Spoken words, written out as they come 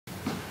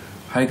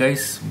Hi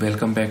guys,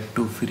 welcome back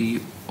to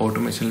Free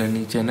Automation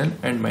Learning channel,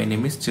 and my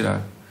name is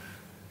Chirag,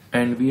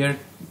 and we are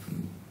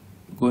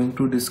going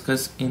to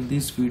discuss in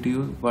this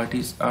video what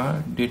is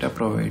a data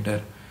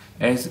provider.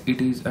 As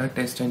it is a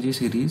TestNG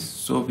series,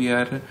 so we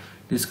are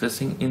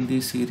discussing in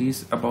this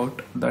series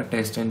about the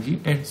TestNG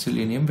and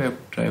Selenium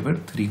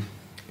WebDriver 3.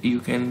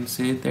 You can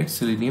say that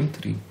Selenium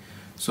 3.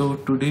 So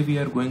today we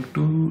are going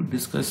to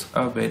discuss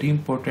a very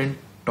important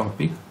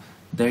topic,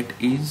 that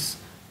is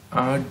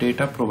a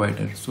data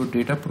provider. So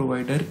data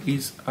provider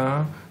is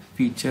a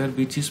feature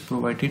which is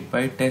provided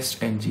by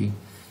TestNG,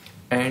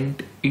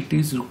 and it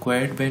is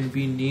required when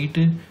we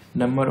need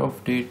number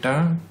of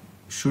data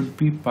should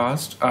be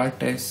passed our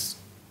test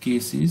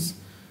cases,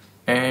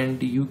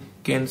 and you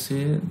can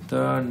say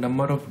the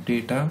number of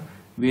data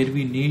where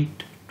we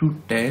need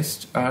to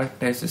test our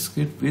test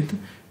script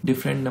with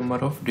different number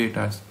of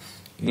data.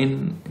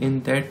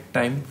 In that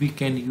time we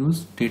can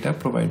use data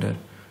provider.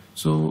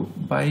 So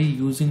by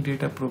using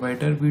data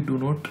provider we do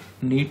not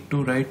need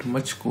to write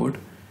much code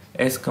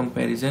as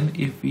comparison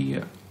if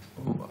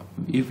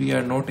we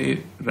are not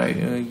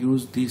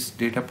use this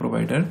data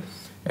provider.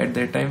 At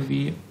that time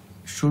we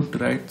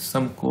should write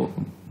some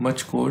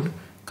much code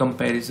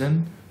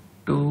comparison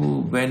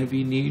to when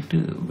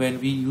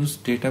we use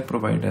data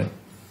provider.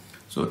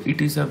 So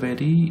it is a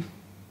very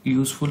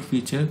useful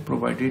feature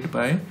provided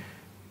by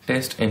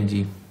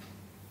TestNG.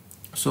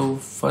 So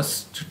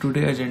first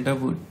today agenda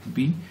would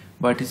be,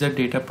 what is a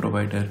data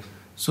provider?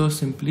 So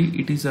simply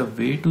it is a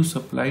way to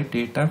supply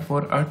data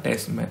for a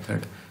test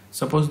method.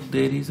 Suppose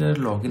there is a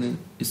login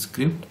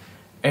script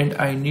and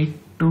I need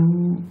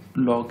to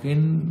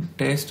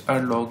test a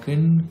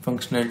login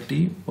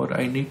functionality, or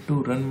I need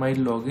to run my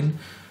login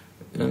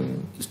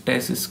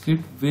test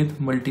script with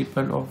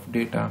multiple of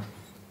data,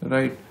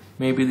 right?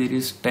 Maybe there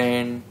is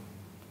 10,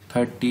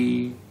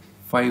 30,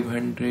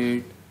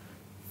 500,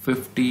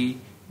 50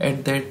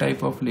 at that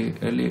type of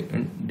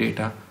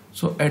data.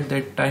 So at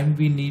that time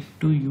we need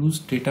to use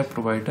data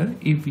provider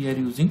if we are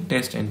using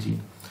TestNG,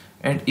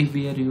 and if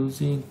we are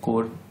using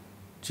core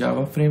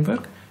Java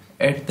framework,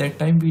 at that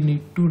time we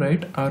need to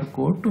write our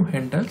code to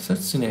handle such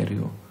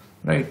scenario,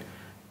 right?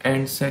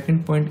 And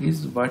second point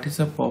is, what is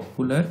a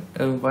popular,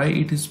 why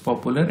it is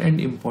popular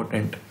and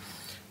important.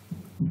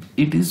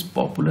 It is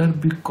popular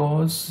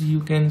because you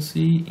can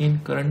see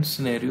in current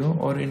scenario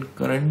or in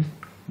current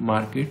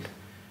market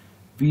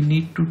we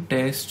need to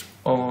test,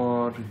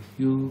 or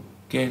you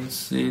can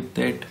say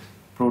that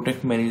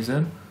product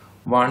manager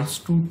wants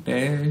to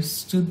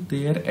test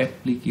their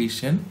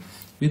application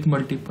with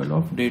multiple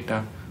of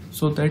data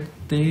so that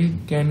they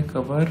can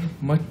cover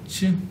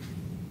much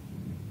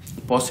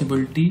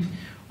possibility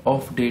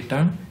of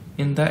data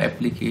in the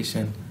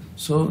application.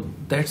 So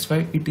that's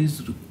why it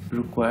is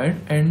required,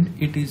 and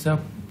it is a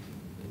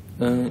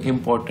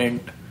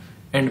important.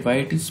 And why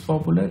it is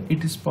popular?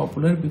 It is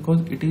popular because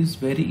it is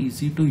very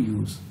easy to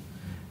use.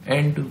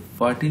 And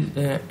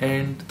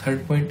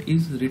third point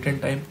is written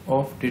time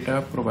of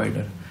data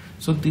provider.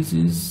 So this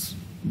is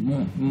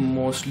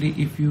mostly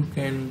if you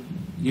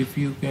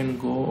can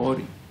go, or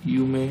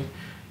you may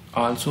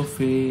also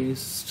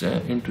face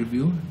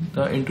interview.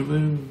 The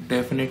interview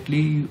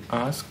definitely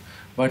ask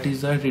what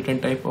is the written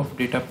type of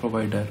data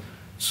provider.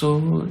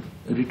 So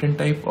written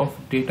type of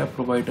data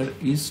provider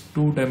is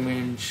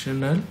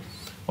two-dimensional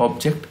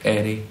object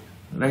array,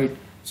 right?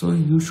 So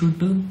you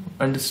should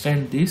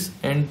understand this,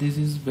 and this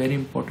is very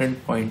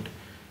important point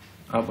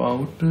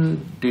about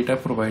data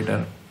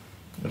provider,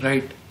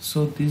 right?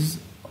 So this is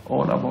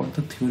all about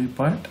the theory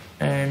part,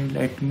 and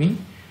let me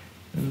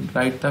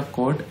write the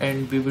code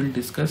and we will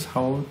discuss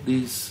how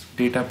this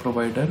data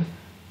provider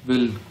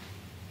will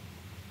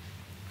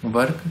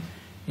work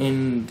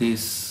in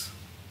this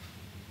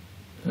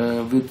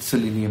with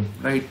Selenium,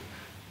 right?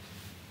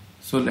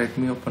 So let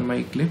me open my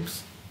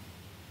Eclipse,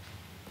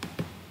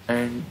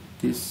 and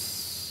this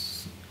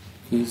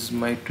is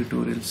my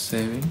tutorial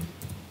 7.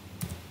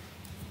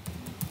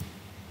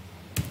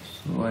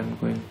 So I'm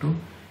going to,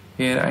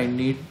 here I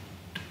do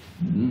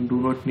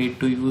not need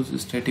to use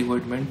static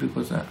void main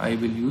because I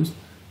will use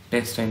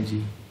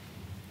TestNG,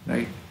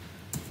 right?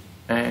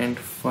 And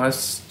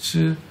first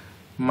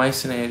my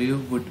scenario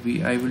would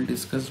be, I will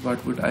discuss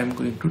what would I'm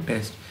going to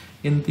test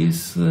in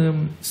this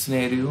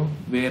scenario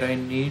where I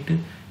need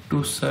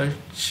to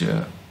search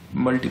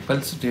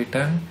multiple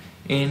data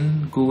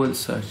in Google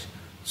search.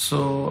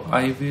 So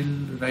I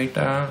will write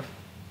a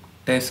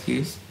test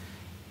case.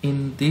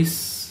 In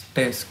this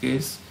test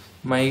case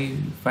my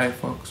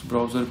Firefox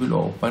browser will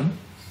open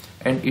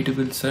and it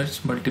will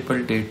search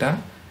multiple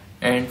data,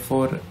 and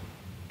after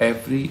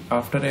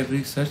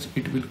every search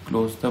it will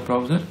close the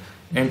browser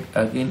and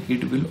again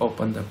it will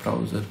open the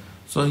browser.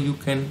 So you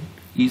can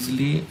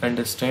easily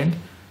understand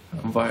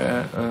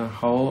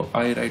how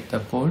I write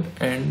the code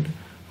and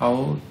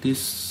how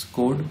this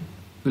code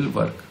will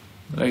work,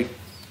 right?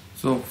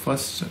 So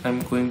first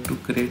I'm going to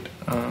create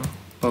a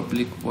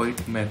public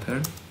void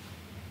method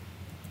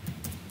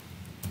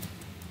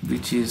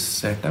which is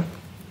setup.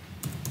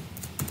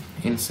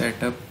 In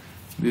setup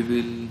we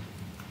will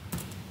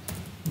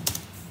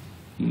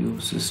use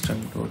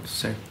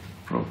system.set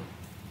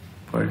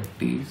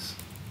properties,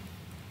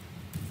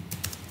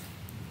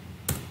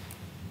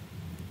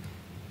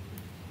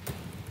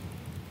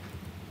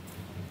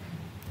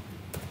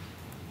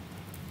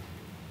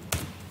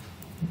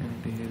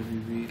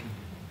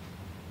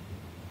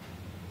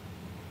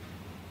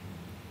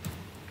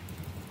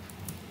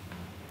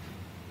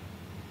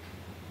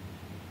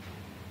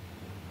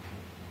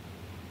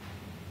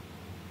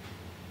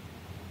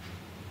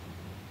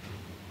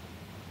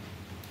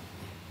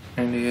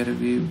 and here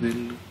we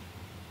will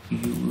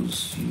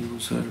use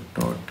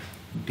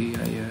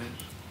user.dir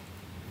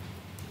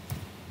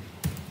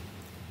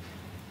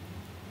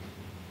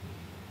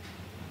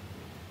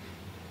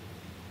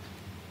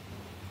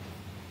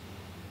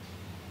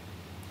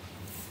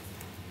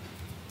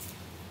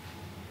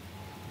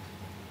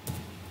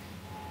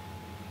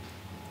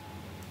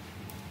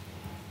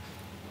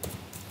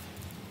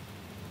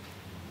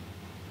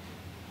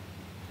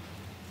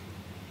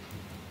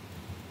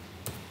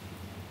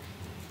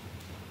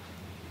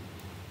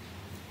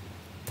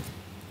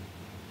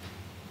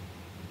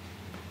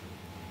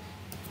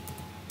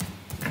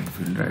and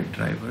we'll write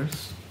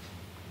drivers.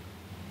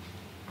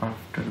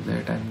 After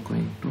that I'm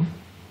going to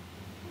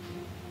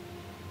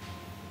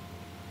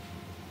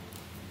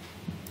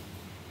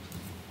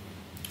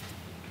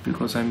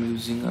because I'm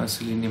using a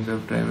Selenium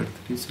WebDriver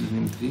 3,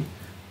 Selenium 3,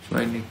 so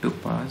I need to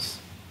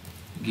pass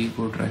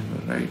Gigo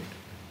driver, right?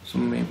 So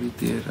maybe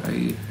there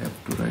I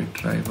have to write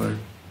driver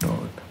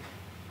dot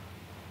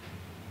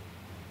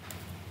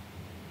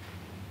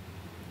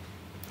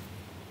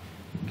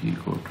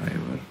Gigo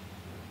driver,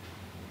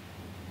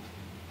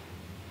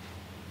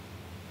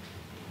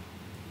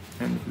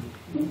 and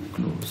we'll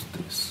close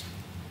this.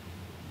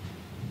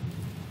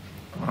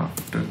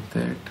 After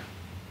that,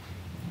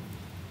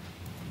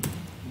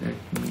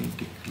 let me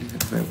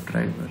declare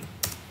WebDriver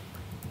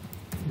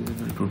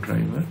is equal to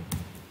driver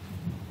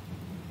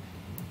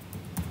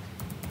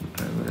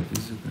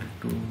is equal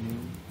to new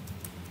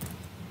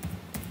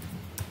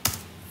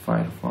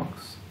Firefox.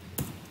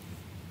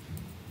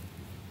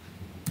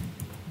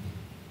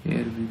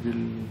 Here we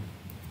will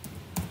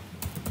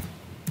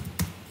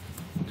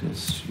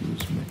just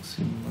use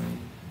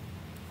maximize.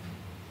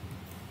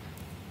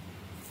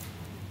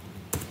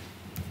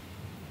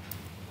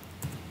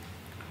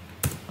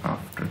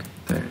 After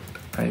that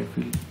I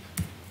will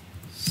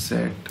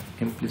set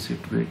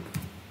implicit wait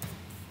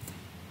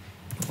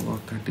for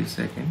 30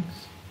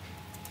 seconds.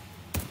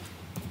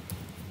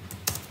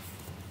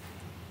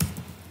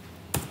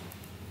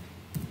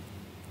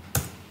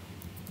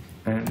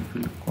 And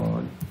we'll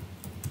call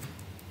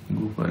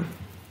Google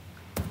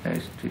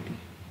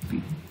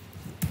http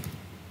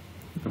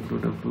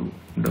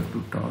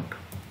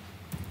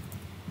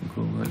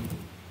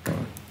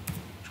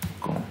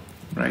www.google.com,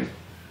 right?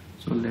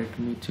 So let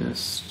me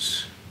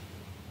just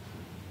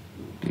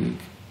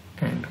take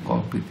and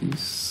copy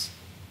this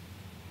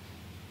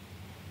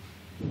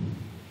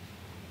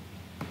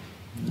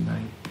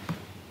line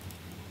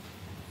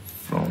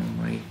from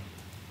my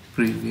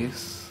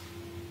previous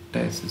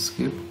test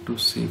script to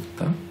save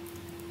the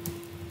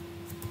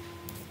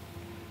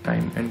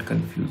time and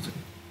confusion.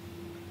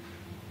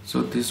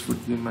 So this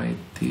would be my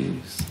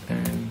this,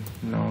 and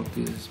now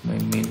this is my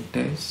main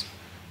test,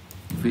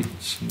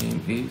 which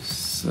name is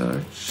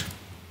search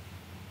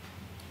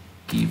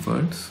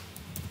keywords.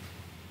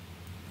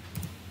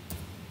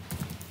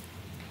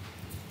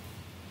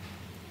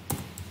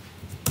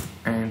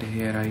 And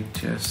here I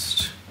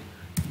just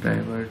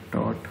driver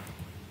dot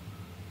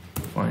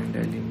find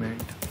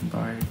element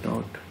by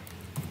dot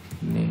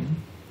name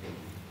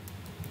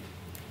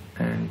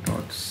and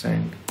dot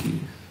send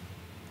keys,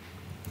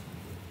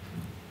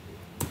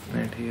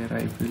 and here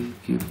I will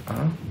give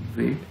a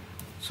wait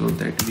so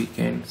that we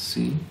can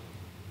see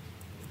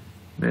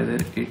whether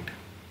it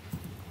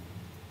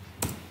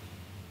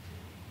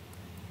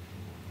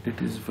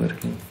is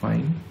working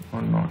fine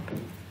or not,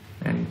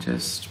 and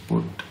just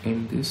put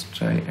in this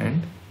try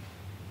and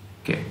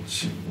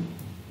catch,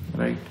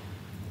 right?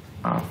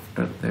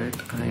 After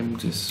that I am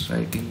just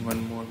writing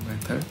one more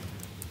method,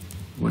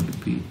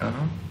 would be a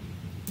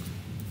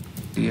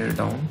tear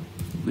down,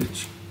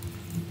 which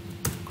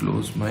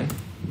close my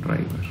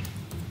driver.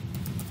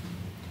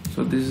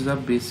 So this is a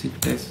basic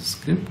test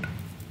script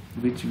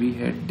which we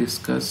had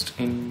discussed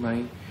in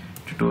my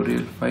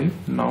tutorial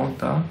 5. Now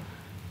the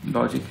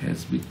logic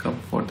has become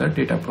for the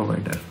data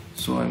provider.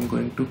 So I'm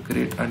going to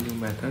create a new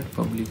method,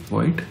 public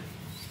void.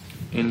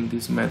 In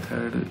this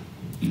method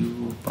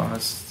you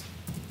pass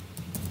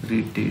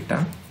read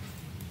data,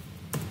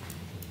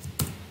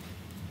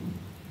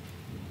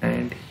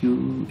 and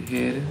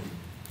here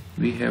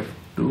we have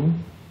to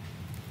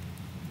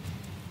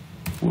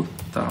put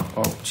the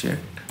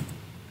object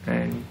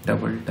and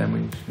double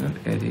dimensional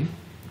array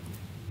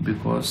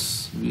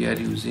because we are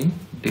using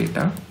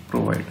data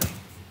provider.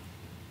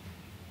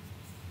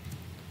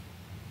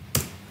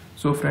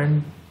 So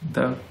friend,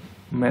 the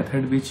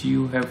method which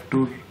you have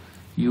to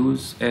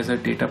use as a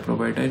data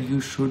provider,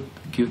 you should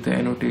give the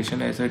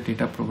annotation as a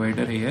data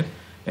provider here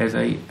as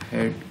I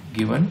had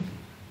given.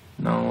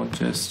 Now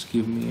just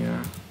give me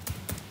a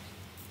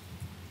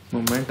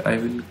moment I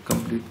will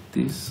complete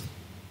this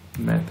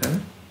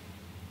method,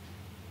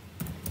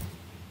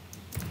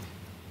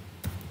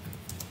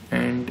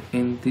 and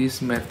in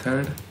this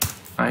method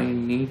I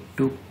need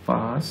to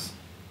pass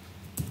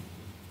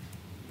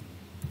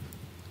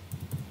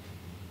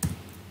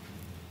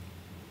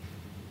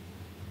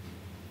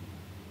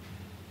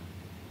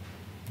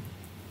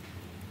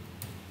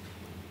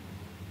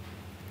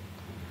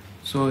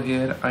so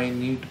here I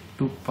need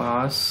to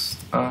pass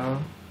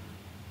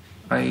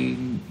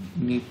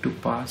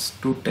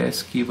to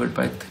test keyword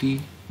by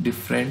 3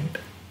 different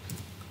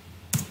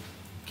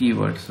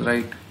keywords,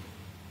 right?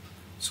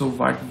 So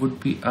what would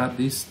be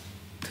these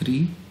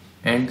 3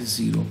 and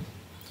 0?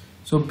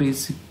 So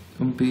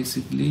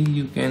basically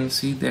you can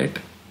see that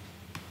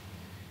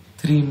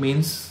 3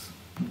 means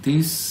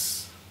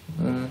this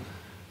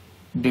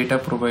data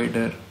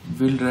provider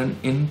will run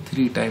in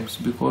 3 times,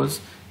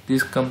 because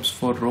this comes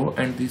for row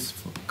and this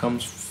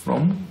comes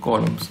from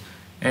columns,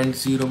 and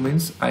 0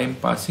 means I am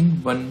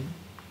passing one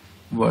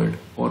word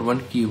or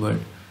one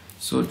keyword.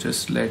 So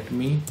just let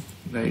me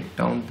write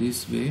down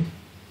this way.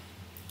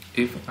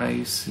 If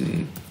I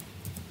say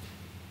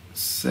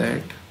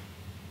set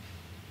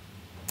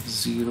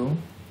 0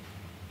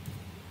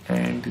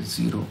 and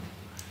 0,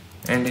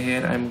 and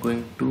here I am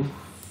going to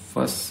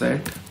first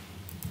set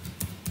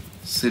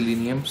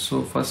selenium,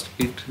 so first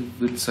it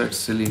will search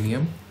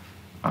selenium.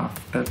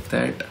 After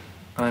that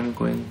I am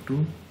going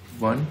to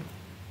 1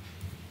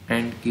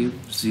 and give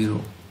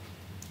 0.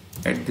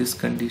 At this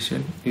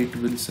condition it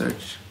will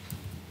search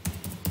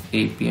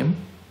APM,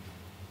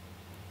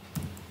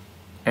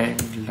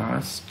 and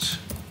last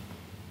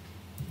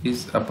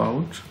is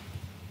about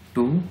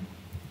 2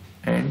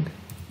 and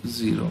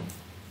 0.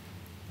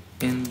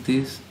 In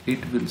this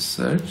it will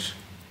search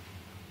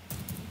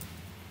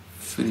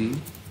free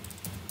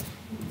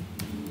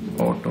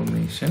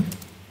automation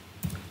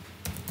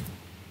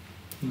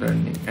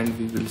learning, and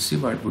we will see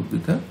what would be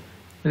the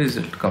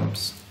result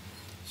comes.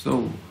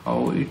 So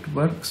how it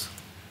works,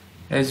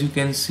 as you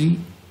can see,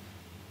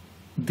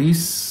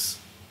 this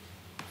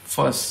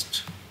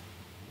first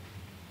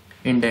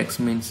index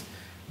means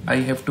I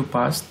have to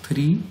pass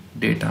 3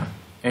 data,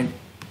 and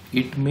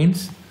it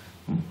means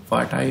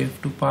what I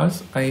have to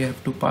pass, I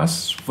have to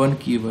pass one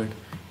keyword.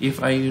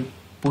 If I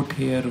put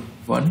here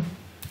 1,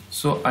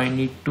 so I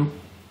need to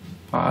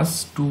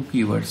pass 2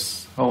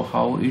 keywords.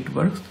 How it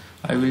works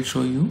I will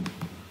show you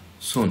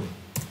soon,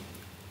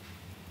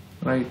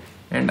 right?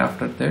 And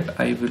after that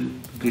I will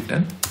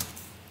return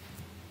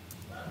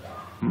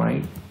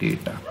my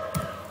data.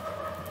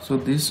 So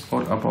this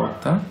all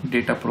about the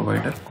data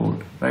provider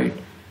code, right?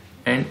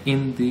 And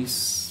in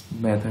this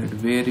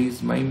method, where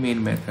is my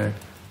main method,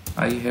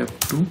 I have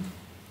to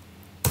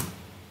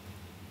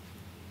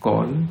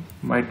call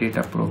my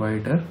data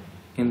provider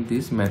in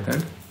this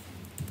method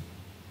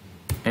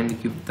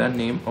and give the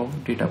name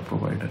of data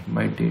provider.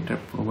 My data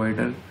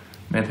provider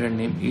method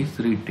name is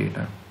read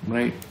data,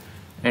 right?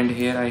 And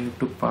here I have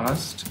to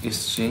pass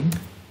string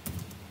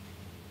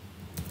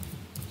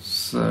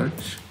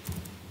search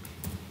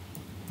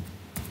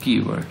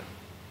keyword,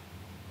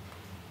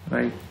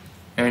 right?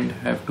 And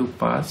have to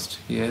pass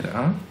here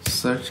a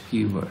search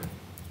keyword.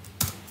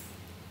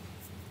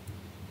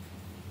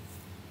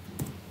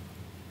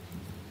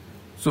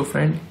 So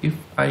friend, if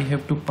I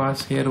have to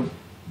pass here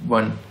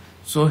 1,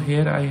 so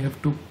here I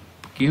have to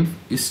give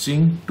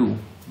string 2,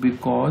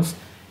 because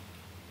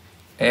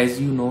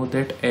as you know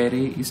that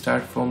array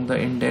start from the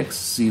index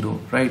 0,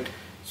 right?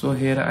 So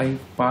here I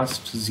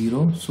passed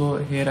 0, so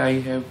here I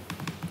have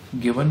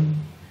given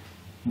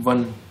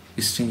 1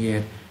 string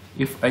here.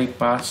 If I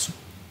pass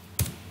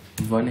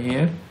 1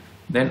 here,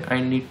 then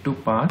I need to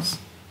pass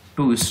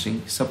 2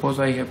 string. Suppose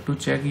I have to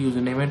check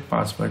username and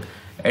password.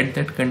 At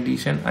that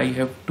condition I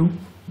have to,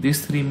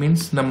 this 3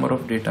 means number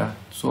of data,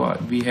 so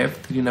we have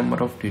 3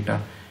 number of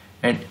data,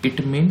 and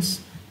it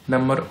means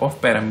number of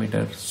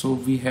parameters, so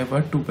we have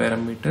a 2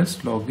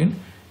 parameters, login,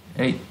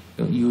 a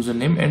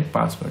username and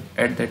password.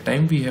 At that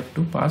time we have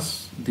to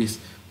pass this,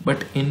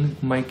 but in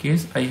my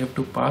case I have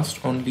to pass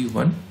only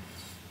 1,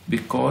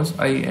 because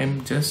I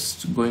am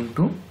just going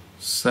to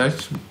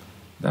search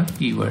the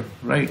keyword,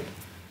 right?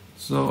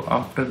 So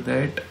after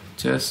that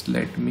just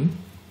let me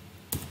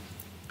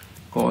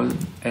call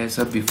as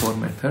a before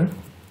method,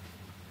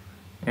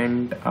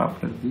 and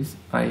after this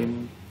I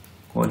am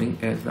calling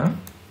as a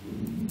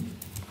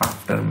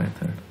after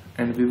method,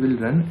 and we will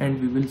run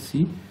and we will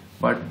see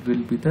what will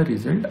be the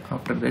result.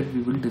 After that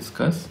we will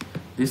discuss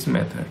this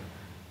method,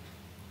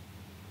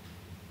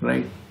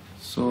 right?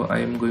 So I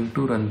am going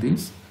to run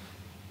this,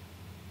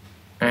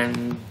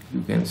 and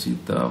you can see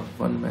the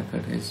one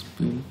method has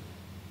been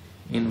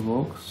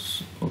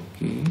invoked.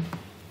 Okay,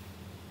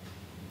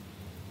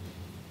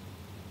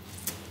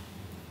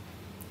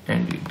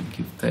 and it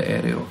gives the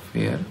array of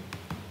here.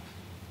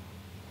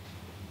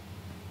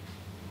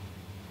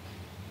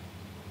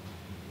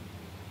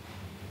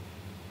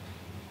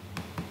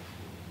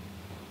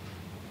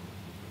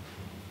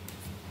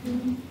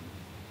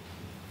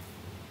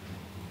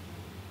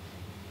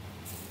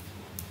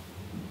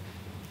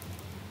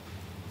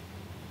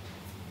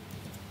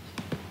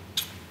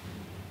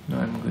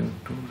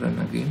 to run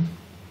again.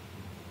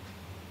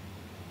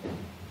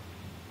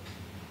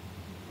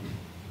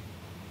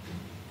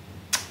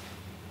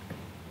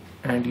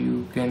 And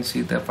you can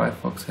see the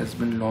Firefox has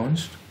been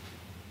launched.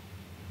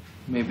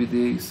 Maybe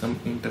there is some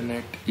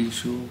internet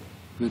issue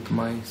with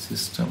my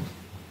system,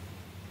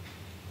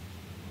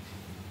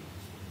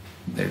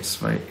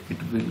 that's why it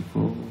will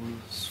go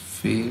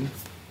fail.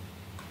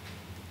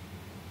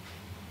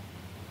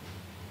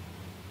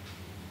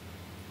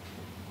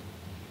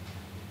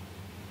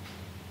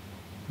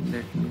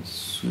 Let me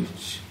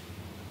switch.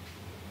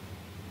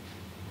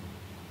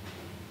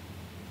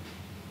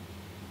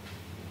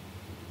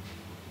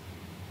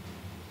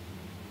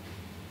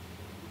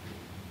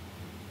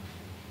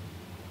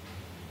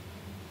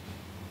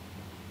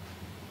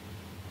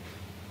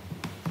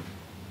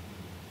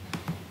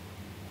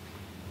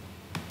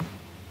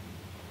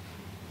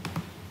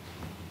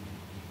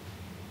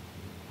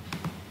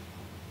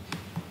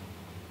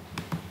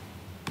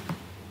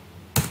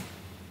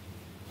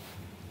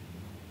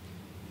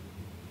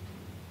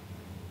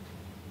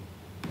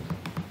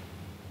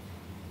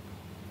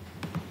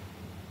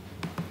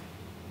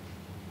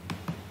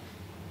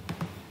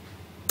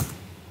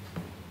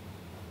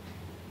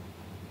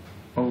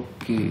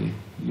 Okay,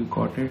 you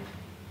got it,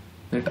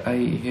 that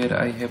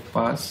I have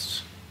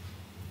passed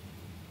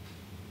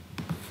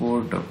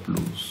 4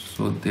 W's,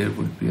 so there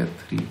would be a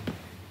 3.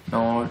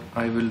 Now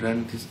I will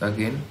run this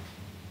again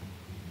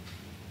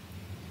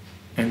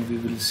and we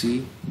will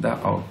see the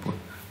output.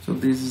 So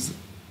this is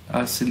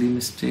a silly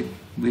mistake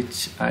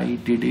which I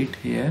did it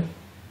here.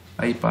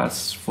 I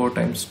passed 4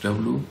 times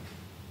W,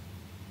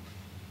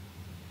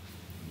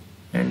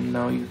 and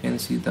now you can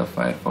see the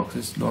Firefox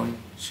is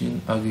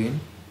launching again,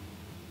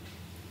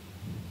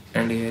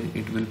 and here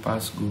it will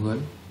pass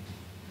Google,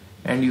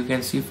 and you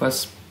can see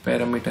first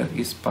parameter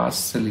is pass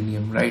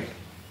Selenium, right?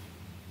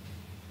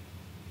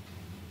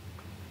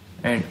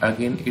 And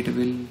again it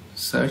will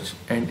search,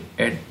 and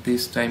at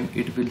this time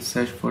it will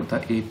search for the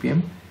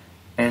APM,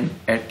 and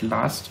at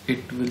last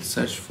it will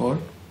search for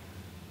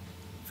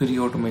free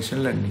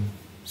automation learning.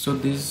 So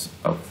this is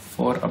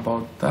for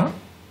about the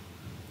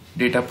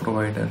data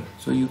provider.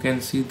 So you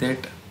can see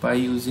that by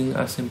using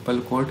a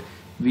simple code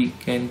we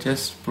can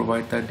just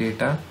provide the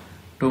data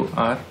to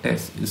our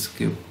test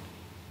script.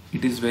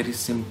 It is very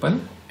simple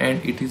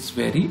and it is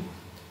very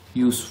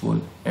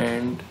useful,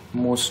 and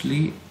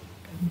mostly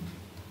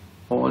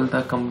all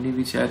the company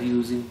which are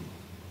using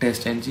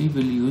TestNG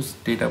will use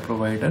data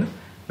provider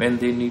when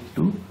they need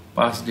to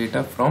pass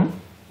data from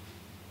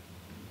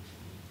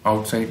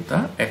outside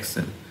the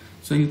Excel.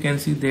 So you can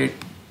see that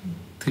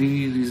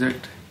 3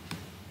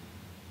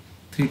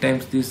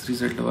 times this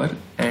result were,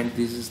 and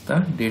this is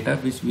the data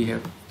which we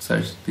have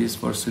searched. This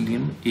for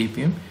Selenium,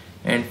 APM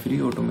and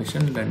free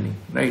automation learning,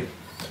 right?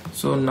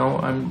 So now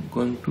I'm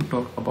going to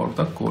talk about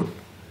the code.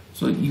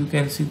 So you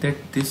can see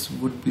that this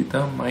would be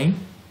the my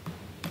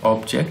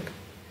object.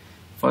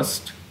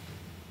 First,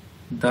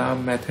 the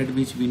method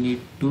which we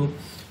need to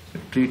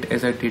treat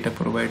as a data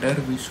provider,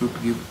 we should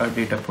give a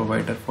data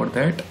provider. For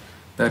that,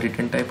 the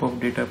return type of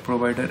data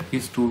provider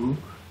is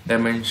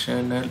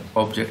 2-dimensional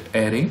object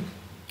array.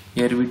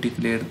 Here we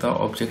declare the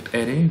object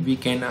array. We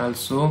can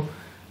also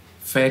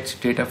fetch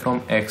data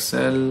from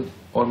Excel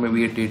or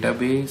maybe a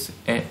database,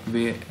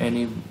 where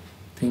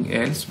anything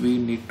else we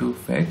need to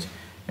fetch,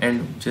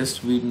 and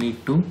just we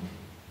need to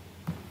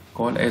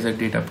call as a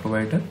data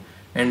provider.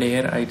 And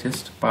here I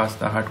just pass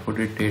the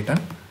hard-coded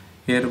data.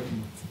 Here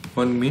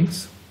 1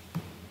 means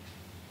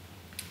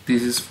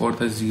this is for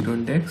the 0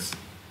 index,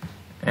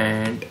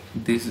 and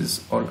this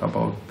is all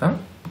about the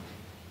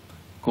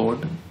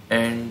code,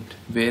 and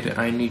where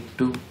I need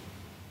to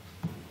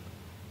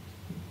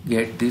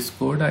get this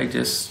code, I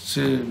just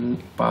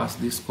pass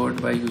this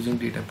code by using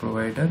data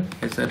provider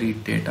as a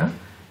read data,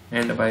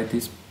 and by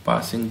this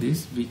passing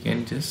this we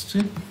can just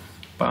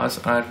pass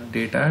our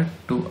data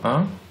to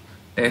a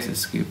test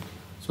script.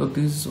 So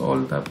this is all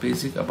the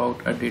basic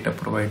about a data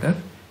provider.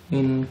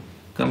 In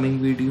coming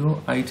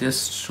video I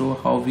just show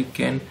how we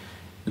can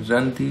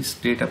run this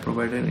data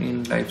provider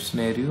in live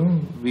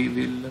scenario. We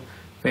will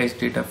fetch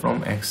data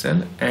from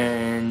Excel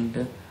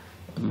and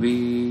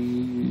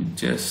we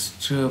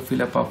just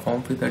fill up a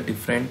form with a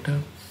different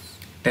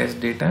test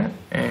data,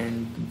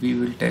 and we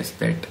will test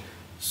that.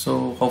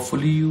 So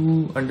hopefully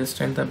you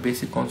understand the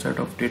basic concept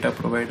of data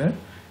provider,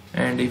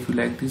 and if you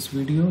like this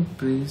video,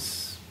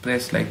 please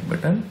press like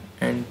button,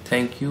 and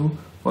thank you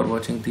for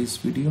watching this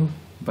video.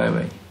 Bye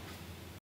bye.